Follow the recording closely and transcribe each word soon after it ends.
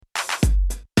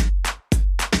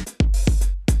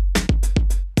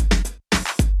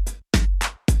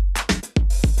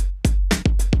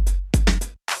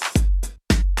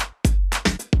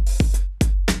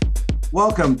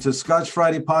Welcome to Scotch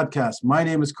Friday Podcast. My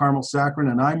name is Carmel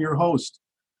Saccharin, and I'm your host.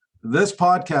 This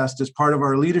podcast is part of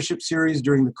our leadership series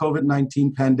during the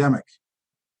COVID-19 pandemic.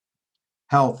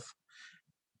 Health.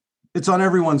 It's on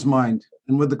everyone's mind.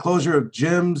 And with the closure of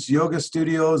gyms, yoga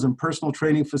studios, and personal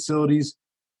training facilities,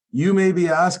 you may be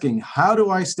asking, how do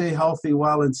I stay healthy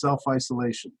while in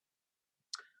self-isolation?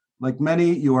 Like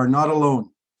many, you are not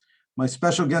alone. My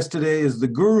special guest today is the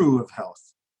guru of health.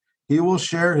 He will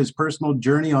share his personal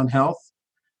journey on health,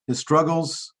 his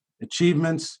struggles,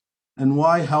 achievements, and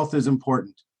why health is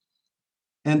important,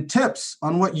 and tips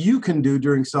on what you can do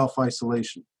during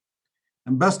self-isolation.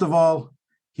 And best of all,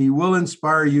 he will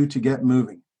inspire you to get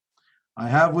moving. I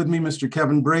have with me Mr.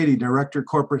 Kevin Brady, Director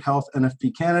Corporate Health,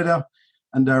 NFP Canada,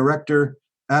 and Director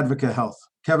Advocate Health.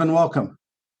 Kevin, welcome.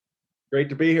 Great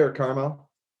to be here, Carmel.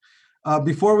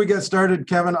 Before we get started,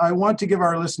 Kevin, I want to give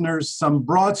our listeners some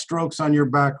broad strokes on your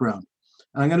background.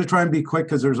 And I'm going to try and be quick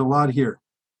because there's a lot here.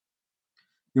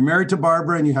 You're married to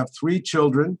Barbara and you have 3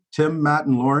 children, Tim, Matt,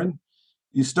 and Lauren.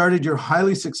 You started your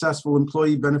highly successful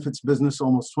employee benefits business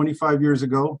almost 25 years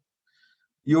ago.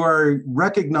 You are a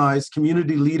recognized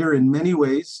community leader in many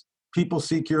ways. People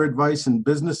seek your advice in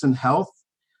business and health.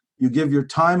 You give your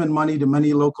time and money to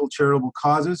many local charitable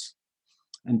causes.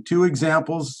 And 2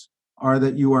 examples are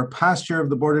that you are past chair of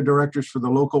the board of directors for the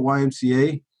local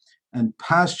YMCA and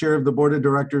past chair of the board of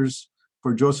directors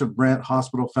for Joseph Brant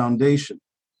Hospital Foundation.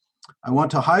 I want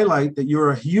to highlight that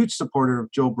you're a huge supporter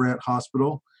of Joe Brant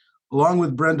Hospital. Along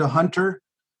with Brenda Hunter,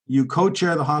 you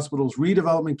co-chair the hospital's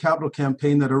redevelopment capital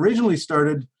campaign that originally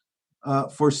started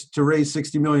to raise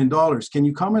 $60 million. Can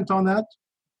you comment on that?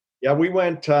 Yeah, we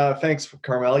went, thanks,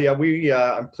 Carmel. Yeah,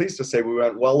 I'm pleased to say we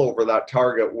went well over that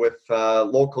target with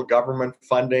local government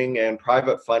funding and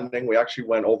private funding. We actually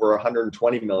went over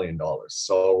 $120 million.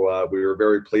 So we were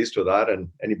very pleased with that. And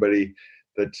anybody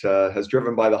that has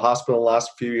driven by the hospital in the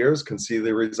last few years can see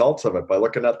the results of it by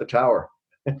looking at the tower.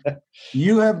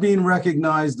 You have been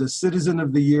recognized as Citizen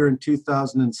of the Year in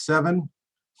 2007,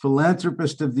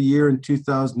 Philanthropist of the Year in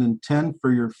 2010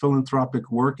 for your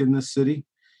philanthropic work in this city.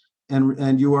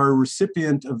 And you are a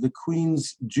recipient of the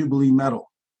Queen's Jubilee Medal.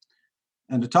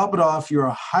 And to top it off, you're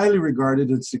a highly regarded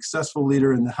and successful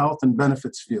leader in the health and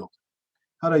benefits field.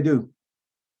 How'd I do?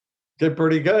 Did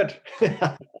pretty good.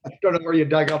 I don't know where you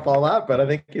dug up all that, but I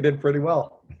think you did pretty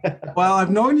well. Well,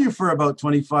 I've known you for about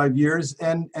 25 years,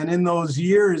 and in those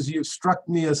years, you've struck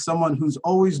me as someone who's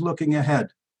always looking ahead.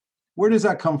 Where does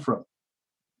that come from?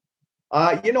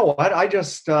 You know what? I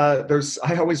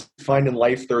always find in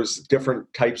life there's different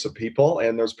types of people,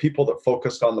 and there's people that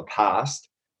focused on the past.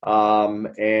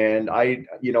 And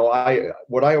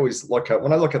what I always look at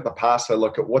when I look at the past, I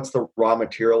look at what's the raw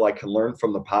material I can learn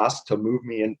from the past to move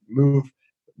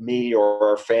me or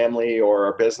our family or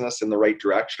our business in the right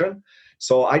direction.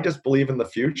 So I just believe in the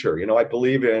future. You know, I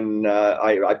believe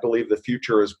I believe the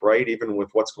future is bright, even with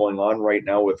what's going on right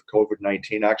now with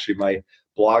COVID-19. Actually, my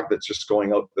blog that's just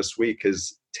going out this week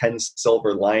is 10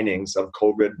 silver linings of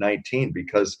COVID-19,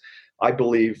 because I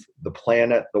believe the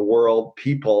planet, the world,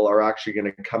 people are actually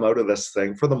going to come out of this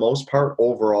thing, for the most part,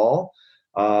 overall,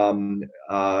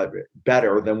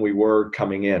 better than we were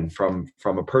coming in from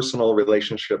a personal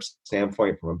relationship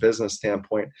standpoint, from a business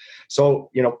standpoint. So,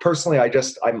 you know, personally,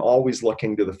 I'm always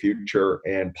looking to the future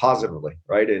and positively,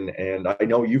 right? And I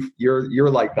know you're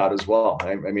like that as well.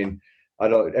 I mean,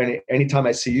 anytime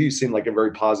I see you, you seem like a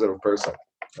very positive person,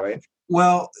 right?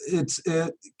 Well,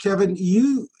 Kevin,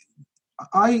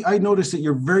 I noticed that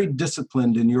you're very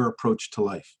disciplined in your approach to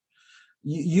life.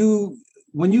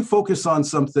 When you focus on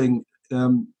something,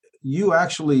 you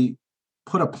actually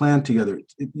put a plan together.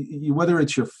 Whether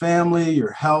it's your family,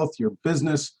 your health, your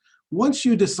business, once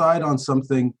you decide on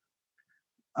something,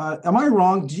 am I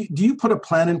wrong? Do you put a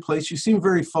plan in place? You seem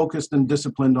very focused and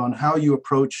disciplined on how you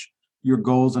approach your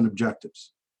goals and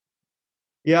objectives.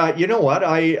 Yeah, you know what?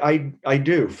 I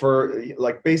do. For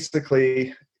like,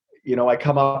 basically, you know, I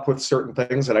come up with certain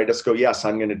things and I just go, yes,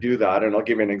 I'm going to do that. And I'll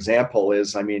give you an example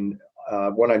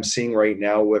what I'm seeing right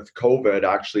now with COVID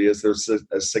actually is there's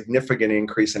a significant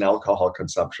increase in alcohol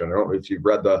consumption. I don't know if you've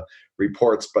read the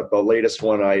reports, but the latest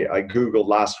one I Googled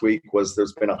last week was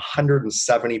there's been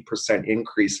 170%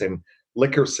 increase in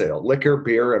liquor,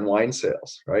 beer, and wine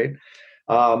sales, right?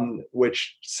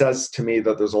 Which says to me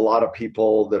that there's a lot of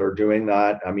people that are doing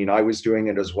that. I mean, I was doing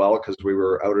it as well because we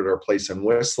were out at our place in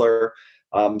Whistler.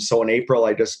 So in April,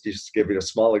 I just to give you a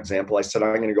small example, I said,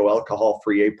 I'm going to go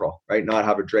alcohol-free April, right? Not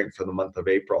have a drink for the month of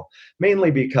April,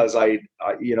 mainly because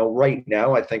right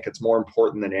now, I think it's more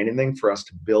important than anything for us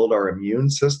to build our immune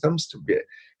systems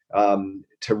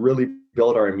to really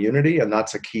build our immunity. And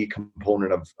that's a key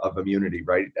component of immunity,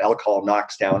 right? Alcohol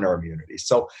knocks down our immunity.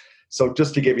 So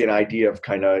just to give you an idea of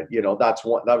kind of,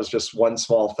 that was just one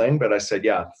small thing, but I said,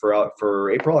 yeah,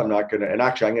 for April, I'm not going to, and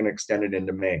actually I'm going to extend it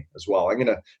into May as well. I'm going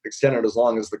to extend it as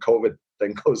long as the COVID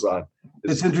thing goes on.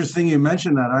 It's interesting you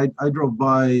mentioned that. I drove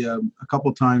by a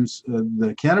couple times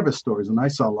the cannabis stores, and I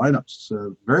saw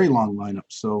lineups, very long lineups.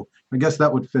 So I guess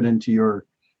that would fit into your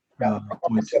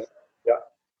point. Yeah,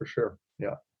 for sure.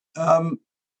 Yeah.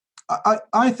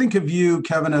 I think of you,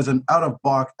 Kevin, as an out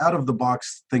of the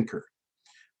box thinker.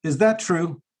 Is that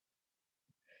true?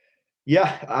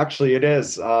 Yeah, actually it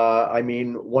is. I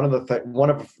mean, one of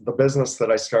the business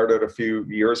that I started a few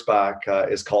years back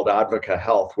is called Advocate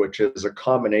Health, which is a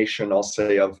combination, I'll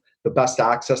say, of the best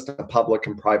access to public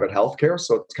and private healthcare.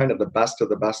 So it's kind of the best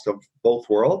of both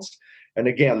worlds. And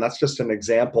again, that's just an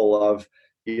example of,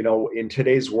 in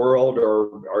today's world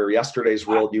or yesterday's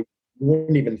world, you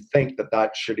wouldn't even think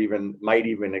that might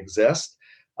even exist.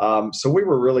 So we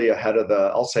were really ahead of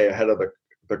the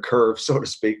curve, so to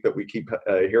speak, that we keep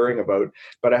hearing about,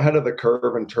 but ahead of the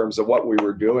curve in terms of what we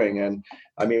were doing. And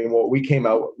I mean, what we came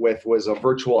out with was a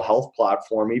virtual health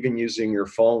platform, even using your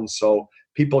phone. So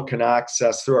people can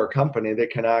access through our company, they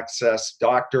can access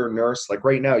doctor, nurse. Like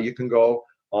right now, you can go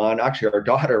on, actually our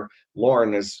daughter,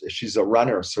 Lauren, she's a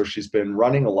runner. So she's been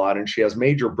running a lot and she has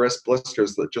major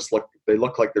blisters that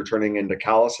look like they're turning into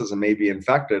calluses and maybe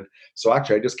infected. So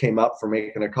actually I just came up for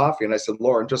making a coffee and I said,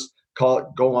 Lauren, just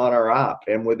go on our app.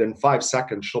 And within 5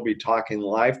 seconds, she'll be talking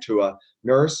live to a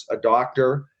nurse, a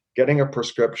doctor, getting a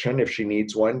prescription if she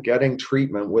needs one, getting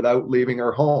treatment without leaving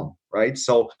her home. Right.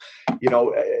 So,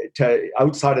 to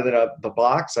outside of the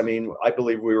box, I mean, I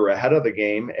believe we were ahead of the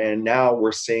game, and now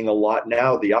we're seeing a lot.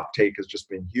 Now the uptake has just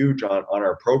been huge on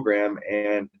our program.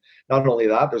 And not only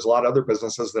that, there's a lot of other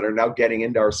businesses that are now getting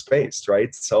into our space.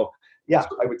 Right. So, yeah,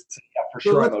 I would say, yeah, for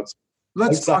sure.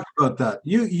 Let's talk about that.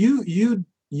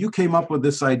 You came up with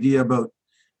this idea about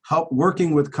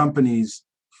working with companies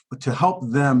to help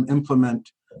them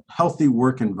implement healthy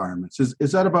work environments.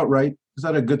 Is that about right? Is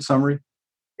that a good summary?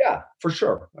 Yeah, for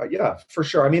sure.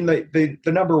 I mean, the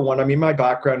number one, I mean, my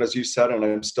background, as you said, and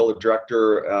I'm still a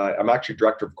director, I'm actually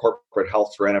director of corporate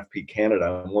health for NFP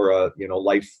Canada. And we're a,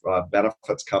 life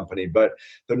benefits company. But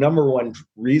the number one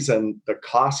reason the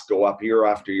costs go up year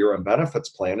after year on benefits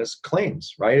plan is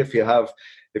claims, right? If you have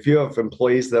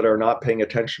employees that are not paying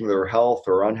attention to their health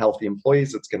or unhealthy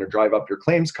employees, it's going to drive up your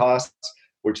claims costs,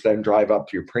 which then drive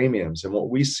up your premiums. And what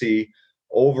we see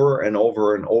over and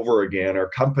over and over again are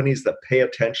companies that pay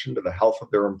attention to the health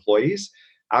of their employees.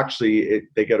 Actually,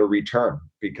 they get a return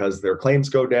because their claims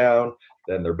go down,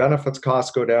 then their benefits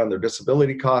costs go down, their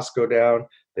disability costs go down.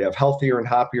 They have healthier and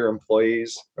happier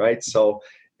employees, right? So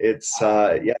it's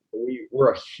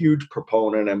we're a huge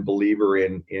proponent and believer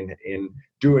in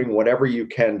doing whatever you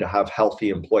can to have healthy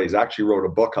employees. I actually wrote a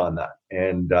book on that,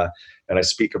 and I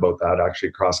speak about that actually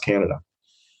across Canada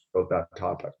about that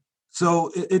topic.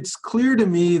 So it's clear to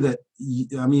me that,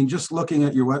 I mean, just looking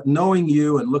at knowing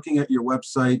you and looking at your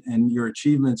website and your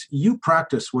achievements, you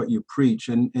practice what you preach,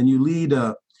 and you lead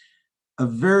a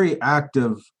very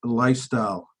active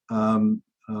lifestyle,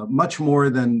 much more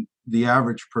than the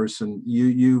average person.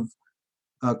 You've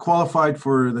qualified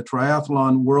for the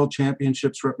Triathlon World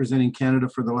Championships representing Canada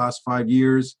for the last 5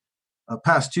 years.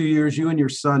 Past 2 years, you and your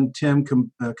son, Tim,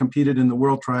 competed in the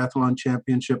World Triathlon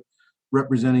Championship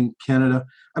representing Canada.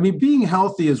 I mean, being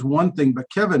healthy is one thing,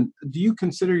 but Kevin, do you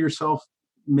consider yourself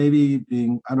maybe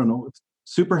being, I don't know,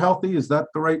 super healthy? Is that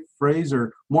the right phrase,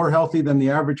 or more healthy than the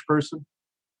average person?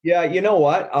 Yeah, you know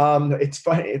what? It's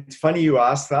funny. It's funny you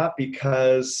ask that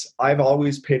because I've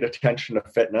always paid attention to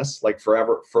fitness, like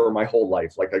forever, for my whole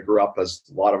life. Like I grew up, as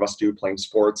a lot of us do, playing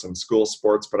sports and school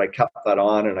sports, but I kept that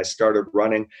on and I started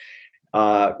running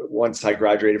once I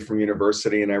graduated from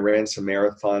university, and I ran some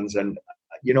marathons. And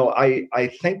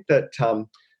I think that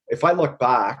if I look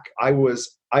back, I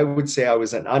would say I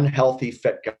was an unhealthy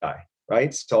fit guy,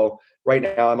 right? So right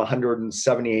now I'm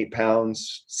 178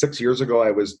 pounds. 6 years ago, I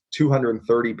was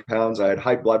 230 pounds. I had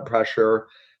high blood pressure.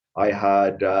 I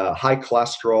had high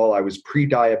cholesterol. I was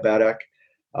pre-diabetic.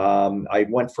 I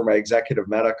went for my executive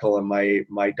medical, and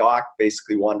my doc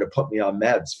basically wanted to put me on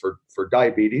meds for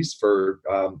diabetes, for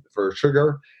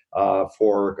sugar,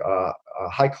 for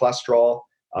high cholesterol,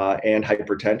 and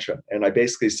hypertension. And I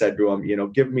basically said to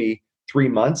him, give me 3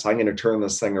 months, I'm going to turn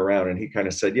this thing around. And he kind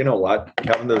of said, you know what,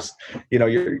 Kevin,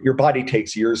 your body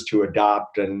takes years to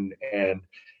adapt. And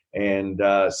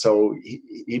so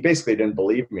he basically didn't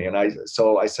believe me. And I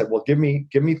said, well, give me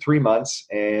 3 months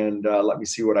and let me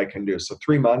see what I can do. So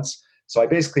 3 months, So I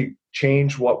basically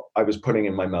changed what I was putting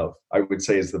in my mouth, I would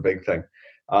say is the big thing.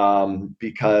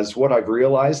 Because what I've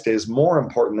realized is more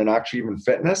important than actually even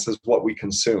fitness is what we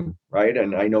consume, right?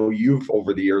 And I know you've,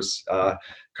 over the years,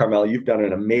 Carmel, you've done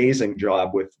an amazing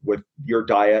job with your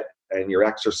diet and your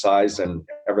exercise and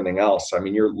everything else. I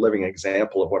mean, you're a living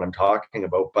example of what I'm talking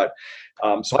about. But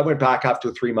so I went back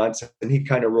after 3 months, and he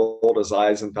kind of rolled his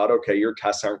eyes and thought, okay, your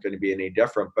tests aren't going to be any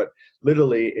different. But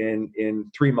literally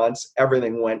in 3 months,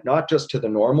 everything went not just to the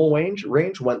normal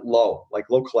range went low, like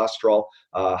low cholesterol,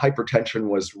 hypertension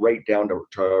was right down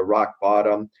to rock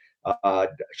bottom.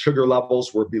 Sugar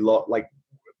levels were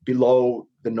below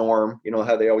the norm. You know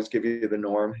how they always give you the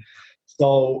norm.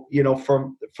 So,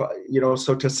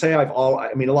 so to say a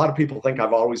lot of people think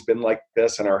I've always been like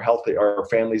this, and our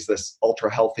family's this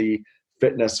ultra healthy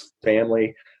fitness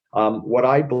family. What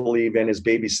I believe in is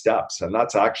baby steps. And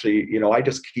that's actually, I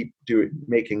just keep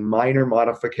making minor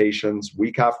modifications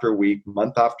week after week,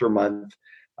 month after month.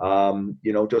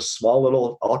 Just small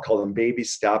little, I'll call them baby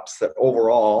steps that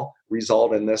overall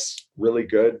result in this really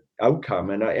good outcome.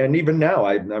 And even now,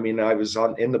 I was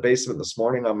in the basement this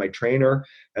morning on my trainer,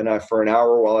 and for an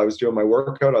hour while I was doing my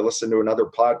workout, I listened to another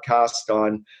podcast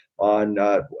on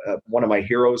one of my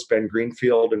heroes, Ben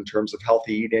Greenfield, in terms of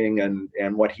healthy eating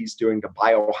and what he's doing to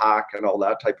biohack and all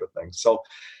that type of thing. So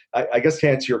I guess to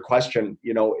answer your question,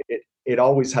 it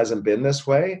always hasn't been this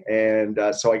way. And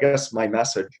so I guess my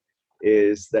message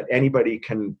is that anybody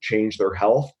can change their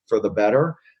health for the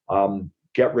better,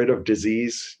 get rid of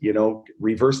disease,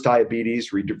 reverse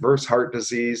diabetes, reverse heart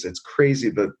disease. It's crazy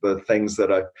the things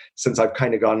that since I've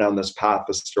kind of gone down this path,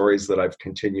 the stories that I've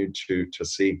continued to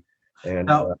see. And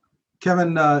now,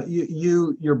 Kevin,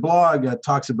 your blog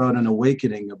talks about an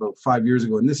awakening about 5 years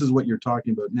ago, and this is what you're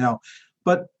talking about now.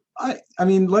 But I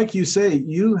mean, like you say,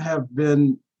 you have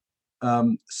been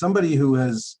somebody who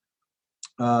has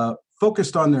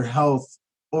focused on their health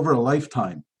over a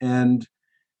lifetime, and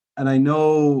I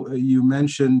know you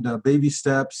mentioned baby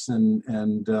steps,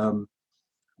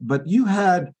 but you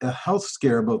had a health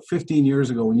scare about 15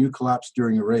 years ago when you collapsed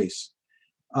during a race.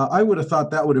 I would have thought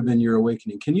that would have been your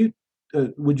awakening.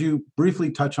 Would you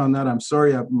briefly touch on that? I'm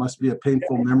sorry, it must be a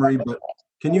painful memory, but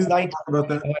can you talk about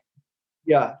that?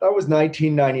 Yeah, that was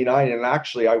 1999, and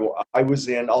actually, I was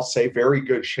in, I'll say, very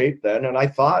good shape then. And I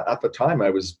thought at the time I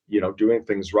was, doing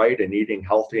things right and eating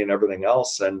healthy and everything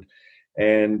else. And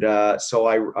so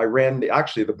I ran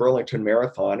the Burlington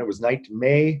Marathon. It was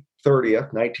May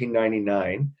 30th,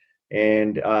 1999,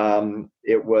 and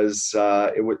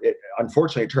it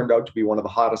unfortunately turned out to be one of the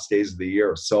hottest days of the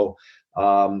year. So.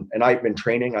 And I've been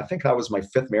training. I think that was my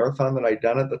 5th marathon that I'd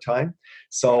done at the time.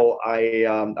 So I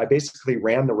basically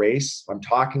ran the race. I'm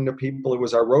talking to people. It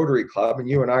was our Rotary Club, and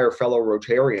you and I are fellow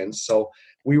Rotarians. So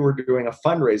we were doing a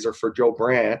fundraiser for Joe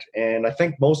Brandt, and I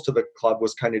think most of the club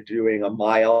was kind of doing a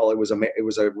mile. It was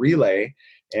a relay,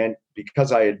 and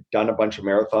because I had done a bunch of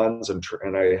marathons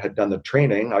and I had done the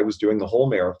training, I was doing the whole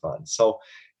marathon. So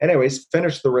anyways,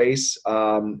 finished the race,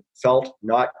 felt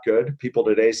not good. People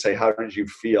today say, how did you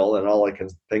feel? And all I can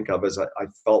think of is I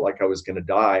felt like I was going to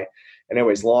die.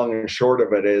 Anyways, long and short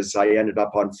of it is I ended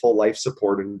up on full life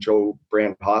support in Joe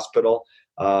Brandt Hospital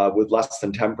with less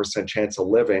than 10% chance of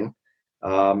living.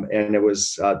 And it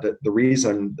was the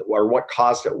reason, or what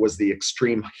caused it, was the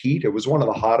extreme heat. It was one of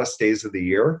the hottest days of the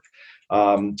year.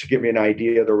 To give you an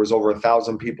idea, there was over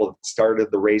 1,000 people that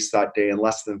started the race that day, and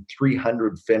less than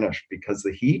 300 finished because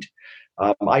of the heat.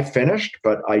 I finished,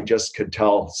 but I just could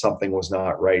tell something was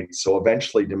not right. So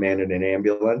eventually demanded an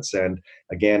ambulance, and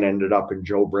again ended up in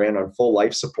Joe Brandt on full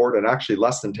life support and actually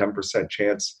less than 10%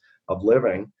 chance of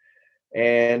living.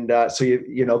 And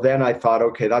then I thought,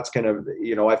 okay, that's going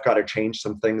to, I've got to change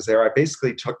some things there. I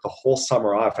basically took the whole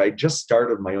summer off. I just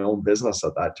started my own business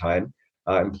at that time,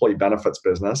 employee benefits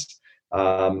business.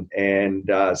 So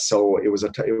it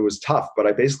was tough, but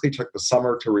I basically took the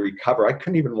summer to recover. I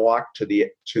couldn't even walk to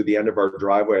the end of our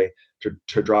driveway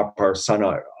to drop our son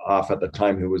off at the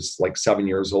time, who was like 7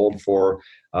 years old, for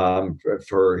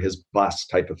his bus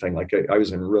type of thing. Like I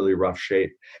was in really rough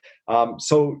shape. To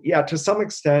some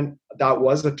extent that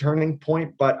was a turning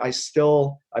point, but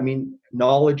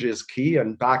knowledge is key.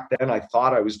 And back then I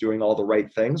thought I was doing all the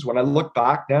right things. When I look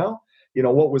back now,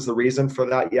 what was the reason for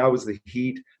that? Yeah, it was the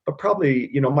heat, but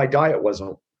probably, my diet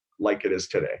wasn't like it is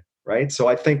today, right? So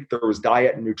I think there was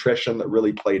diet and nutrition that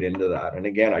really played into that. And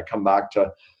again, I come back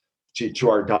to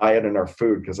our diet and our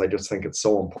food, because I just think it's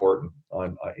so important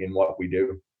in what we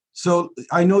do. So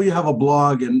I know you have a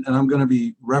blog, and I'm going to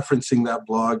be referencing that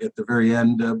blog at the very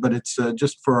end, but it's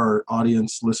just for our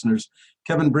audience listeners,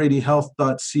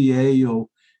 kevinbradyhealth.ca. You'll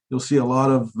You'll see a lot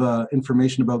of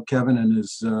information about Kevin and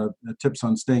his tips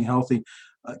on staying healthy.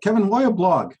 Kevin, why a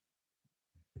blog?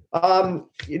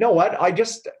 You know what? I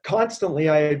just constantly,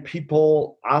 I had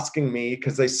people asking me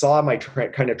because they saw my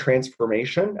kind of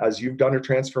transformation as you've done a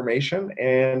transformation.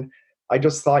 And I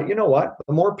just thought, you know what?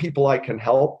 The more people I can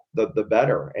help, the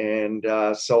better. And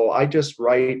so I just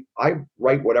write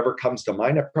whatever comes to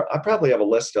mind. I probably have a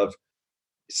list of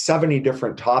 70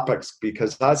 different topics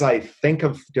because as I think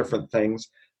of different things,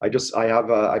 I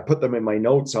put them in my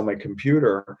notes on my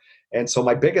computer. And so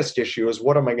my biggest issue is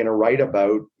what am I going to write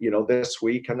about, this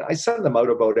week? And I send them out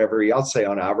I'll say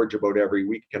on average about every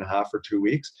week and a half or 2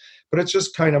 weeks, but it's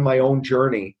just kind of my own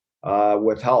journey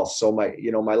with health. So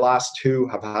my last two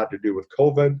have had to do with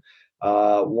COVID.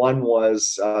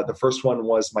 The first one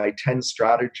was my 10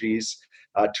 strategies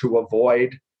to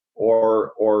avoid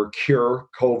or cure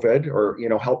COVID or,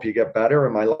 help you get better.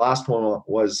 And my last one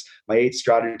was my 8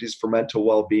 strategies for mental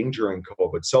well-being during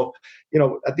COVID. So,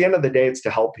 at the end of the day, it's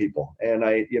to help people. And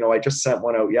I just sent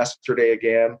one out yesterday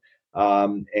again.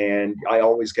 And I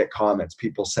always get comments.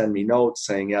 People send me notes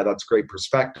saying, yeah, that's great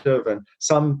perspective. And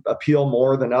some appeal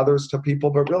more than others to people,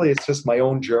 but really it's just my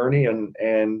own journey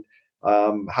and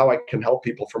how I can help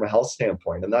people from a health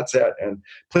standpoint. And that's it. And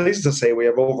pleased to say we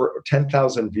have over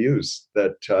 10,000 viewers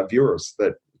that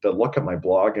look at my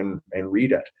blog and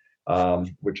read it,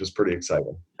 which is pretty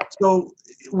exciting. So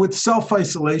with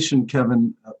self-isolation,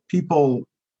 Kevin, people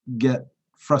get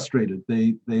frustrated.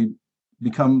 They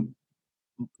become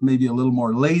maybe a little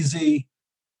more lazy,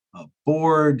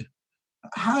 bored.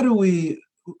 How do we,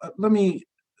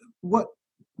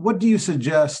 what do you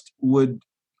suggest would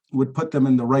put them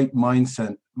in the right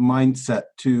mindset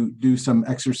to do some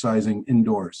exercising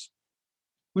indoors?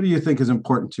 What do you think is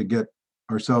important to get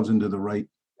ourselves into the right?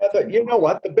 You know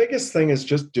what? The biggest thing is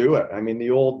just do it. I mean,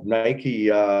 the old Nike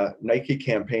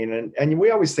campaign, and we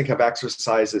always think of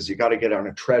exercises. You got to get on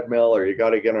a treadmill or you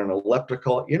got to get on an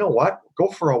elliptical. You know what? Go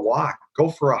for a walk. Go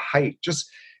for a hike.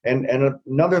 And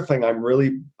another thing I'm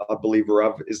really a believer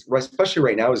of is, especially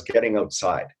right now, is getting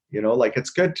outside. It's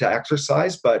good to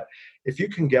exercise, but if you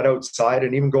can get outside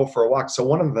and even go for a walk. So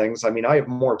one of the things, I have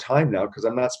more time now because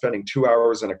I'm not spending 2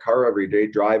 hours in a car every day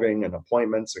driving and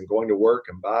appointments and going to work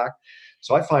and back.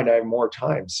 So I find I have more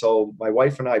time. So my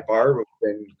wife and I, Barb, have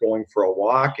been going for a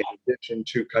walk in addition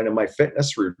to kind of my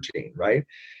fitness routine, right?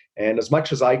 And as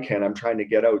much as I can, I'm trying to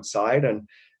get outside. And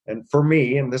for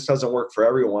me, and this doesn't work for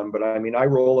everyone, but I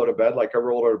roll out of bed. Like I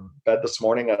rolled out of bed this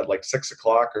morning at like 6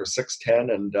 o'clock or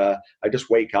 6:10, and I just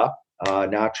wake up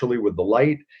naturally with the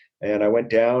light. And I went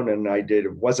down and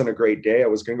it wasn't a great day. I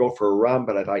was going to go for a run,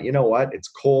 but I thought, you know what? It's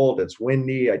cold. It's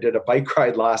windy. I did a bike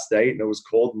ride last night and it was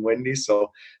cold and windy. So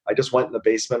I just went in the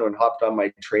basement and hopped on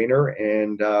my trainer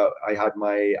and I had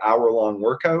my hour-long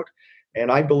workout.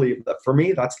 And I believe that for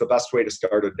me, that's the best way to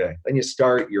start a day. Then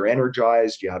you're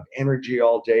energized, you have energy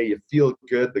all day, you feel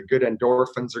good, the good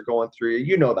endorphins are going through you.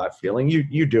 You know that feeling.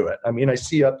 You do it. I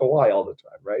see you at the Y all the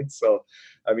time, right? So,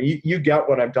 you get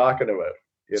what I'm talking about.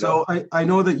 So I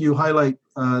know that you highlight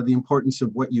the importance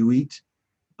of what you eat.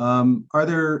 Are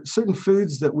there certain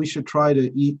foods that we should try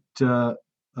to eat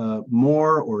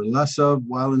more or less of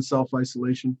while in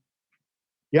self-isolation?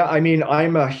 Yeah,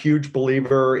 I'm a huge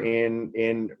believer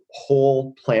in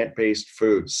whole plant-based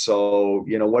foods. So,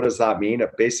 what does that mean?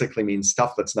 It basically means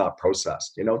stuff that's not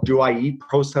processed. Do I eat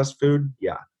processed food?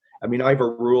 Yeah. I have a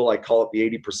rule, I call it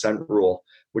the 80% rule,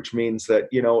 which means that,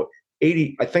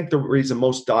 80, I think the reason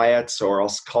most diets, or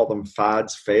I'll call them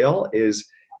fads, fail is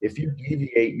if you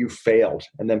deviate, you failed.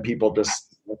 And then people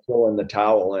just throw in the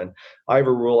towel. And I have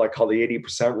a rule I call the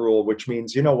 80% rule, which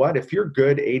means, if you're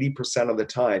good 80% of the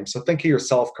time, so think of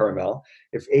yourself, Carmel,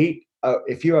 if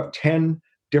you have 10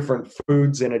 different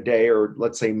foods in a day, or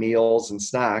let's say meals and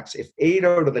snacks, if 8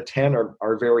 out of the 10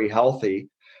 are very healthy,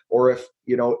 or if,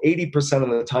 80% of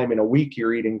the time in a week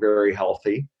you're eating very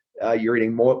healthy, you're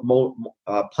eating more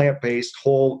plant-based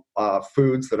whole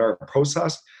foods that aren't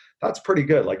processed, that's pretty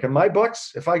good. Like in my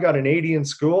books, if I got an 80 in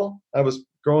school, I was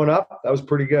growing up, that was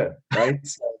pretty good, right?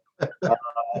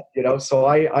 So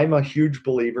I'm a huge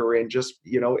believer in just,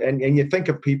 and you think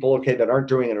of people, okay, that aren't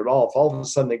doing it at all. If all of a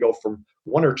sudden they go from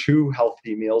 1 or 2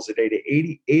 healthy meals a day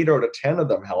to 8 out of 10 of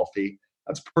them healthy,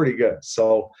 that's pretty good.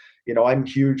 So, I'm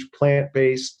huge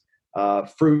plant-based,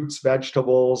 fruits,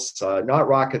 vegetables, not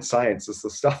rocket science. It's the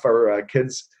stuff our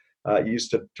kids used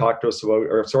to talk to us about,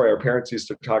 our parents used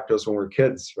to talk to us when we were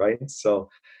kids, right? So,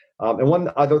 and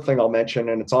one other thing I'll mention,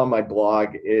 and it's on my blog,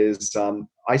 is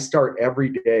I start every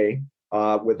day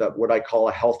with what I call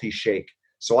a healthy shake.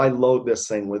 So I load this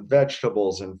thing with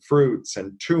vegetables and fruits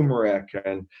and turmeric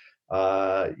and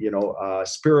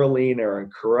spirulina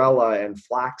and chlorella and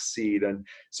flaxseed. And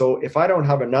so if I don't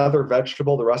have another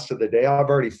vegetable the rest of the day, I've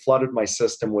already flooded my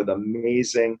system with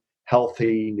amazing,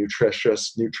 healthy,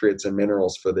 nutritious nutrients and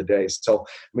minerals for the day. So,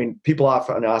 I mean, people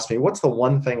often ask me, what's the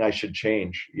one thing I should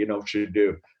change, should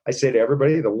do? I say to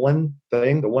everybody, the one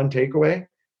takeaway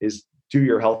is do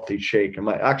your healthy shake. And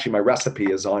my recipe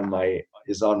is on my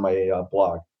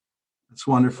blog. That's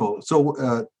wonderful.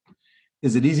 So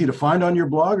is it easy to find on your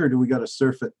blog, or do we got to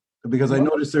surf it? Because I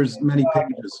noticed there's many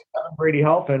pages. Brady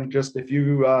Health, and just if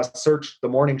you search the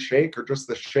morning shake or just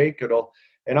the shake,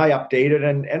 and I update it.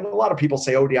 And a lot of people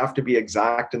say, oh, do you have to be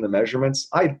exact in the measurements?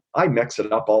 I mix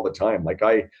it up all the time. Like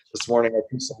this morning, I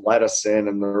threw some lettuce in,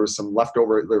 and there was some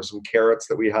carrots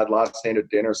that we had last night at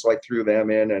dinner. So I threw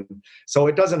them in. And so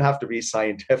it doesn't have to be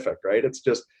scientific, right? It's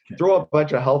just throw a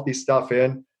bunch of healthy stuff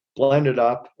in, blend it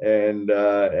up, and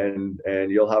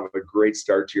you'll have a great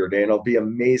start to your day. And it'll be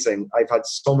amazing. I've had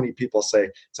so many people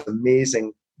say it's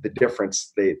amazing the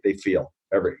difference they feel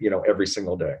every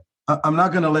single day. I'm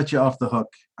not going to let you off the hook.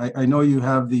 I know you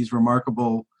have these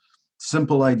remarkable,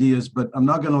 simple ideas, but I'm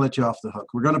not going to let you off the hook.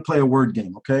 We're going to play a word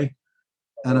game, okay?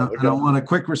 And I want a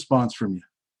quick response from you.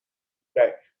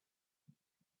 Okay.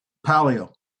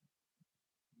 Paleo.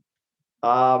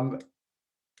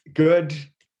 Good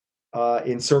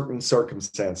in certain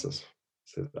circumstances.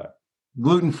 Say that.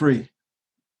 Gluten-free.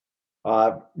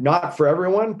 Not for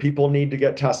everyone. People need to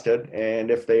get tested.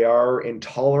 And if they are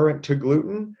intolerant to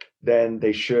gluten, then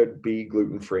they should be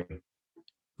gluten-free.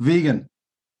 Vegan.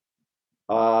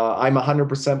 I'm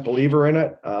 100% believer in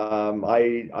it.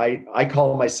 I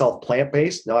call myself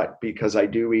plant-based, not because I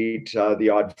do eat the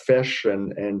odd fish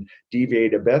and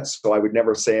deviate a bit. So I would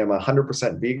never say I'm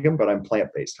 100% vegan, but I'm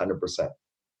plant-based, 100%.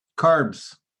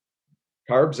 Carbs.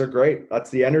 Carbs are great. That's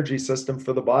the energy system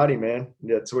for the body, man.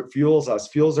 That's what fuels us,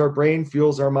 fuels our brain,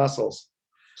 fuels our muscles.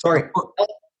 Sorry,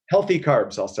 healthy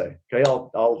carbs, I'll say. Okay,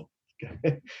 I'll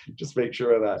just make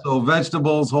sure of that. So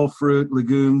vegetables, whole fruit,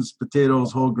 legumes,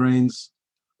 potatoes, whole grains.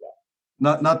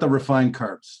 Yeah. Not the refined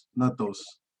carbs, not those.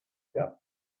 Yeah.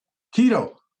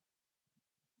 Keto.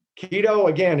 Keto,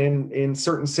 again, in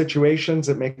certain situations,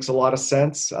 it makes a lot of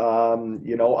sense. I'm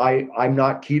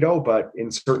not keto, but in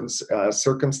certain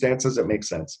circumstances, it makes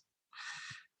sense.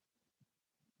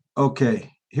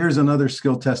 Okay, here's another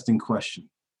skill testing question.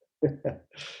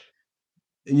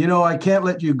 I can't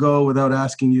let you go without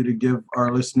asking you to give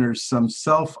our listeners some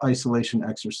self-isolation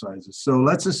exercises. So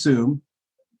let's assume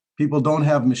people don't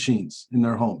have machines in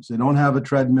their homes. They don't have a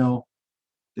treadmill.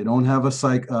 They don't have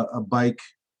a bike.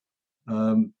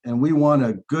 And we want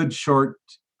a good short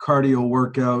cardio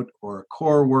workout or a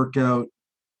core workout.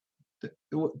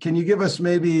 Can you give us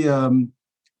maybe 2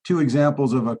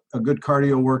 examples of a good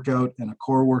cardio workout and a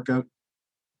core workout?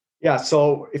 Yeah.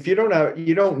 So if you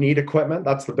don't need equipment.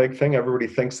 That's the big thing. Everybody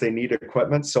thinks they need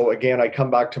equipment. So again, I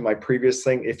come back to my previous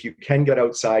thing. If you can get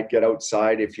outside, get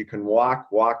outside. If you can walk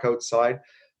outside.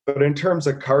 But in terms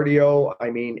of cardio, I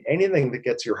mean, anything that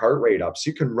gets your heart rate up. So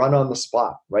you can run on the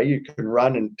spot, right? You can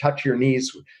run and touch your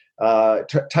knees,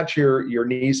 touch your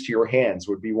knees to your hands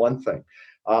would be one thing.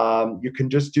 You can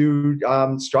just do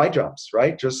stride jumps,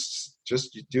 right? Just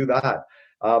do that.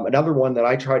 Another one that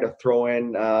I try to throw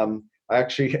in,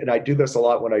 and I do this a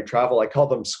lot when I travel, I call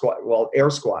them air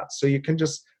squats. So you can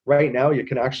just, right now, you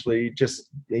can actually just,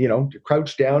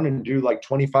 crouch down and do like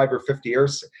 25 or 50 air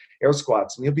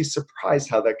squats. And you'll be surprised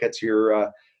how that gets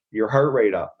your heart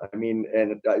rate up. I mean,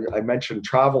 and I mentioned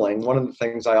traveling. One of the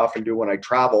things I often do when I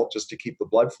travel, just to keep the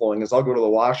blood flowing, is I'll go to the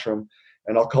washroom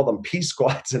and I'll call them P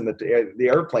squats in the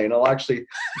airplane. I'll actually,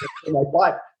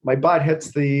 my butt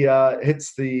hits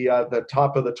the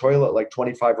top of the toilet like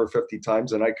 25 or 50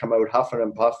 times, and I come out huffing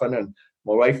and puffing. And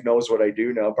my wife knows what I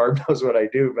do now. Barb knows what I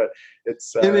do, but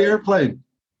it's in the airplane.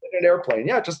 In an airplane,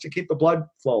 yeah, just to keep the blood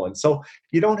flowing. So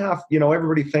you don't have,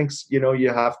 everybody thinks, you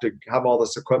have to have all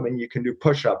this equipment. You can do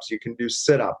push-ups, you can do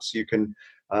sit-ups, you can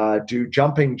do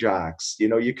jumping jacks,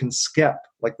 you can skip.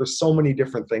 Like there's so many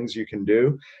different things you can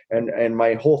do. And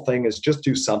my whole thing is just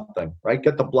do something, right?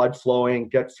 Get the blood flowing,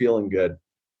 get feeling good.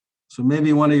 So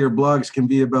maybe one of your blogs can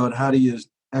be about how to use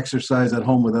exercise at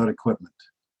home without equipment.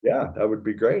 Yeah, that would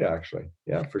be great, actually.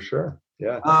 Yeah, for sure.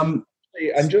 Yeah.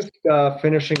 I'm just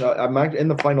finishing. I'm in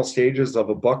the final stages of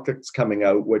a book that's coming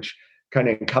out, which kind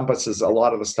of encompasses a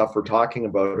lot of the stuff we're talking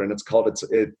about. And it's called,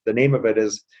 the name of it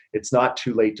is It's Not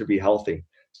Too Late to Be Healthy.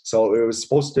 So it was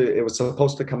supposed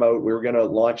to come out. We were going to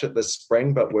launch it this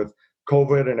spring, but with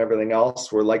COVID and everything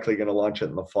else, we're likely going to launch it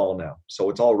in the fall now. So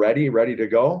it's all ready to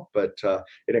go, but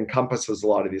it encompasses a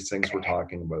lot of these things we're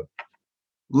talking about.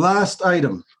 Last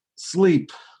item,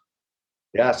 sleep.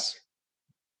 Yes.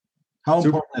 How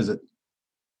important is it?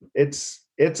 It's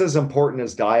as important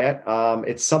as diet.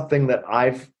 It's something that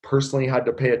I've personally had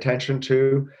to pay attention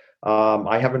to.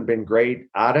 I haven't been great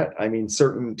at it. I mean,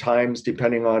 certain times,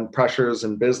 depending on pressures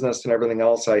and business and everything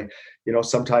else,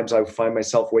 sometimes I find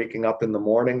myself waking up in the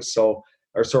morning,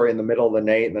 in the middle of the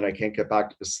night, and then I can't get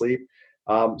back to sleep.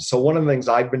 So one of the things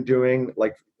I've been doing,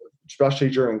 like especially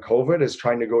during COVID, is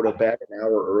trying to go to bed an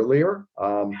hour earlier.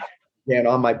 And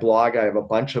on my blog, I have a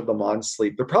bunch of them on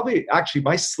sleep. They're probably actually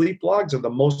my sleep blogs are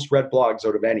the most read blogs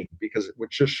out of any,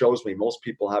 which just shows me most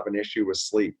people have an issue with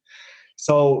sleep.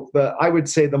 So I would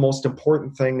say the most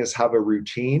important thing is have a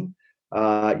routine.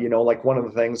 Like one of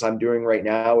the things I'm doing right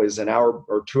now is an hour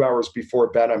or 2 hours before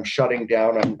bed, I'm shutting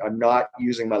down. I'm not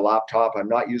using my laptop. I'm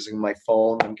not using my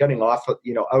phone. I'm getting off,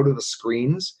 out of the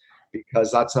screens,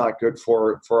 because that's not good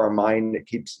for our mind. It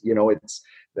keeps, it's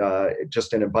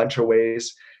just in a bunch of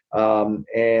ways. Before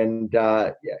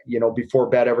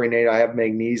bed every night, I have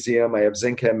magnesium. I have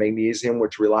zinc and magnesium,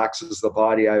 which relaxes the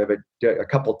body. I have a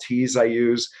couple teas I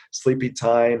use, sleepy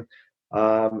time.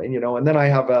 And then I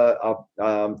have a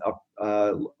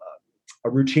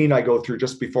routine I go through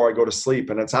just before I go to sleep.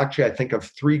 And it's actually, I think of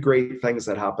 3 great things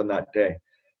that happen that day.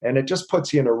 And it just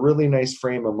puts you in a really nice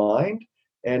frame of mind.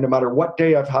 And no matter what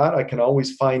day I've had, I can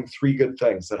always find 3 good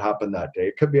things that happened that day.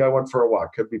 It could be I went for a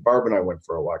walk. Could be Barb and I went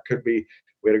for a walk. Could be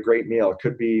we had a great meal. It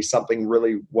could be something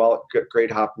really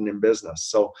great happened in business.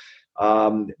 So,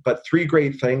 but 3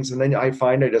 great things. And then I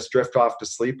find I just drift off to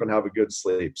sleep and have a good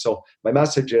sleep. So my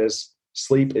message is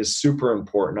sleep is super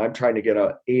important. I'm trying to get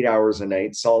 8 hours a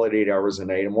night, solid 8 hours a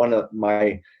night. And one of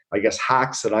my,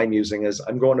 hacks that I'm using is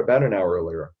I'm going to bed an hour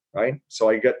earlier, right? So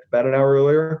I get to bed an hour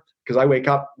earlier because I wake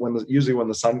up usually when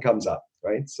the sun comes up,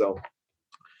 right? So,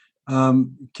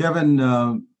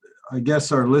 Kevin, I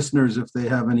guess our listeners, if they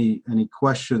have any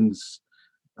questions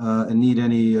and need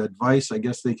any advice, I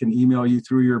guess they can email you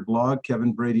through your blog,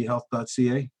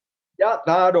 kevinbradyhealth.ca. Yeah,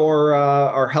 that or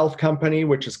our health company,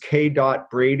 which is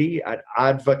k.brady at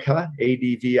advica,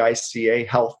 ADVICA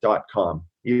health.com.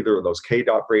 Either of those,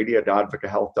 k.brady at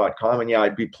advicahealth.com. And yeah,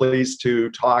 I'd be pleased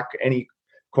to talk any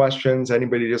questions,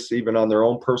 anybody just even on their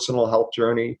own personal health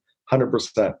journey,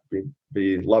 100%.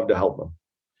 Be love to help them.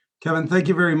 Kevin, thank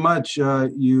you very much.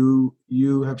 You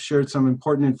have shared some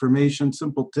important information,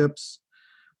 simple tips.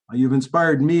 You've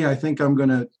inspired me. I think I'm going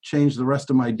to change the rest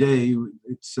of my day.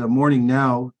 It's morning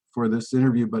now for this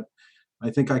interview, but I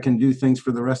think I can do things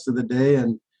for the rest of the day.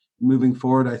 And moving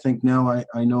forward, I think now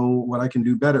I know what I can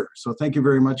do better. So thank you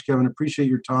very much, Kevin. Appreciate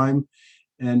your time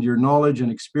and your knowledge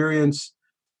and experience.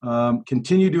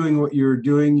 Continue doing what you're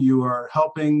doing. You are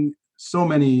helping so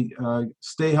many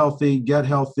stay healthy, get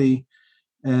healthy,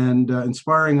 and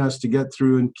inspiring us to get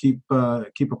through and keep a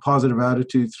positive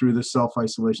attitude through this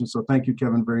self-isolation. So thank you,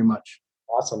 Kevin, very much.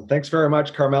 Awesome. Thanks very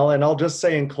much, Carmela. And I'll just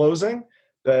say in closing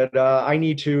that I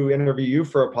need to interview you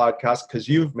for a podcast because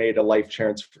you've made a life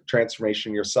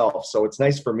transformation yourself. So it's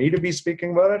nice for me to be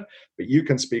speaking about it, but you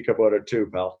can speak about it too,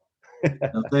 pal.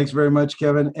 Thanks very much,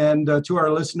 Kevin. And to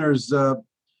our listeners,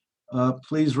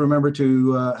 please remember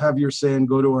to have your say and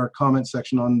go to our comment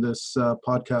section on this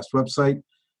podcast website.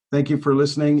 Thank you for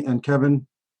listening. And Kevin,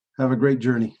 have a great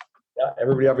journey. Yeah,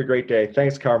 everybody have a great day.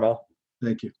 Thanks, Carmel.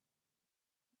 Thank you.